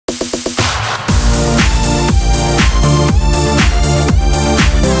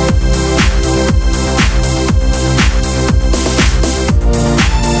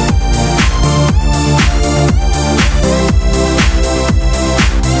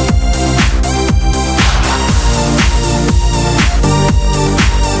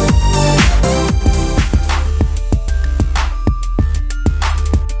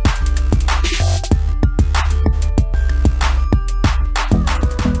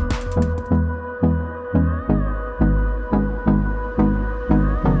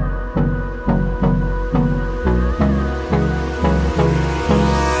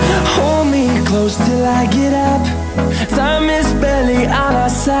till I get up. Time is barely on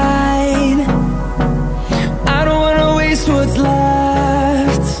our side. I don't wanna waste what's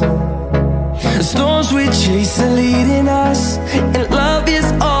left. The storms we chase are leading us, and love is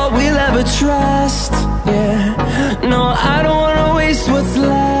all we'll ever trust. Yeah, no, I don't wanna waste what's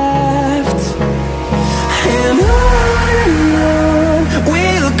left. And on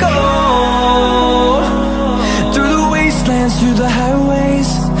we'll go, through the wastelands, through the highways,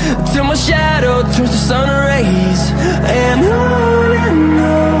 till my shadow turns to sun rays. And on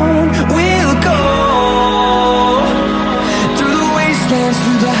we'll go, through the wastelands,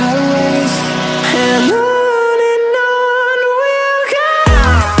 through the highways, and on we'll go.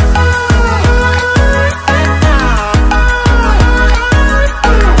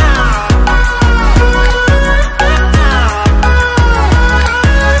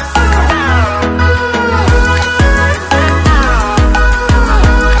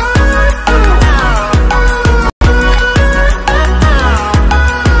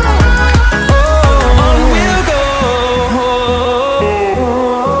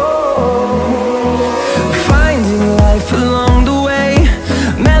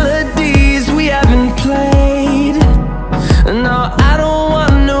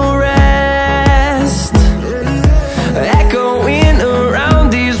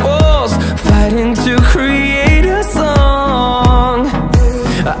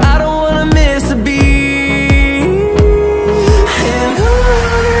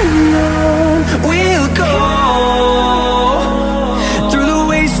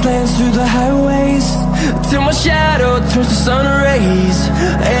 Through the highways, till my shadow turns to sun rays.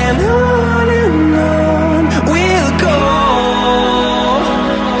 And on we'll go,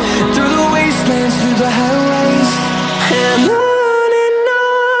 through the wastelands, through the highways, and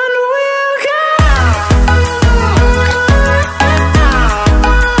on we'll go.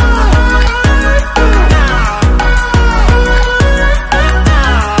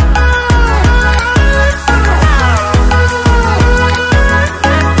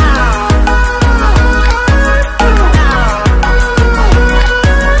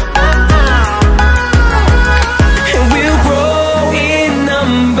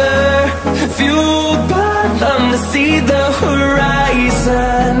 See the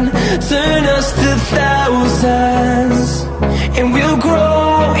horizon turn us to thousands, and we'll grow